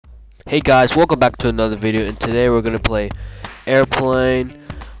Hey guys, welcome back to another video, and today we're gonna play airplane.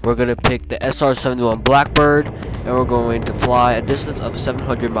 We're gonna pick the SR-71 Blackbird, and we're going to fly a distance of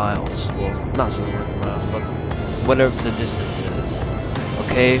 700 miles. Well, not 700 miles, but whatever the distance is.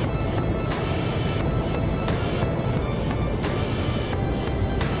 Okay.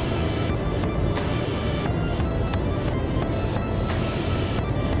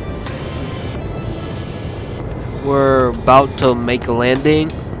 We're about to make a landing,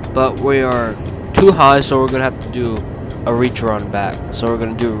 but we are too high, so we're gonna have to do a reach around back. So we're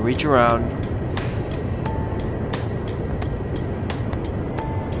gonna do a reach around.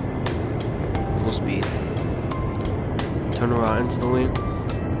 Full speed. Turn around into the wing.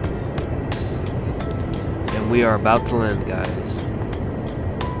 And we are about to land, guys.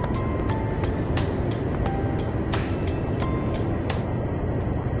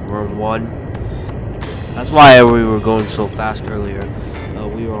 We're on 1. That's why we were going so fast earlier.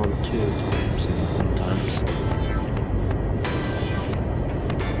 We were on 2 times.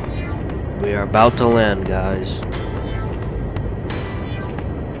 We are about to land, guys.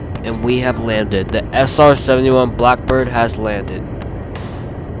 And we have landed. The SR-71 Blackbird has landed.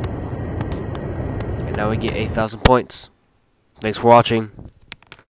 And now we get 8,000 points. Thanks for watching.